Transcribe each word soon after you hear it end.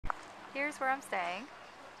Here's where I'm staying.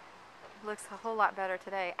 Looks a whole lot better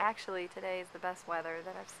today. Actually, today is the best weather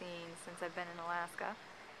that I've seen since I've been in Alaska.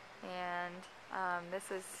 And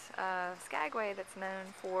this is Skagway, that's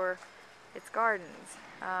known for its gardens.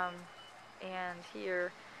 And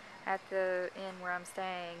here at the inn where I'm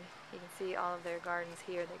staying, you can see all of their gardens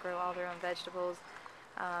here. They grow all their own vegetables.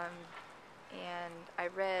 And I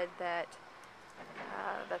read that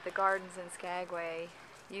the gardens in Skagway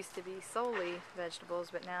used to be solely vegetables,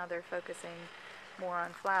 but now they're focusing more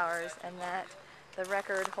on flowers, and that the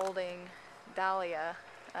record-holding dahlia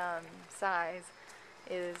size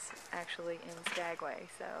is actually in Skagway.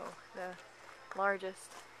 So the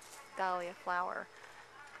largest dahlia flower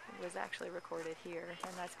was actually recorded here,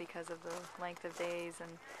 and that's because of the length of days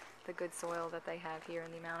and the good soil that they have here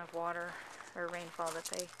and the amount of water or rainfall that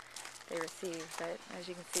they receive. But as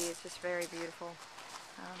you can see, it's just very beautiful.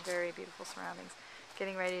 Very beautiful surroundings.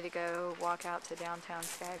 Getting ready to go walk out to downtown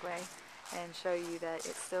Skagway and show you that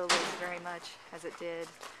it still looks very much as it did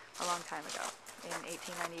a long time ago, in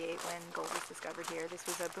 1898 when gold was discovered here. This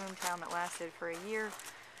was a boom town that lasted for a year,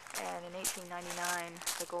 and in 1899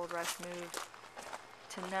 the gold rush moved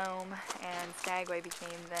to Nome, and Skagway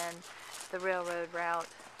became then the railroad route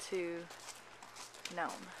to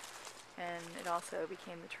Nome, and it also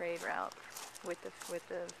became the trade route with the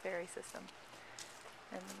ferry system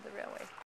and the railway.